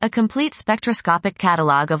A complete spectroscopic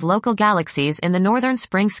catalogue of local galaxies in the northern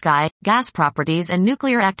spring sky, gas properties and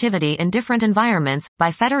nuclear activity in different environments,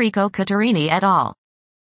 by Federico Cottorini et al.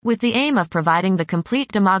 With the aim of providing the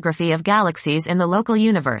complete demography of galaxies in the local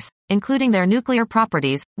universe, including their nuclear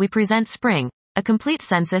properties, we present Spring, a complete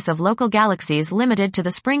census of local galaxies limited to the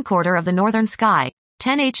spring quarter of the northern sky,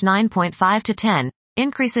 10H 9.5 to 10,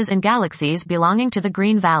 increases in galaxies belonging to the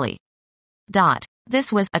Green Valley. This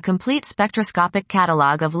was a complete spectroscopic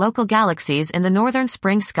catalogue of local galaxies in the northern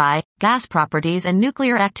spring sky, gas properties and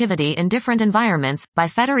nuclear activity in different environments, by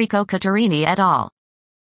Federico Cottorini et al.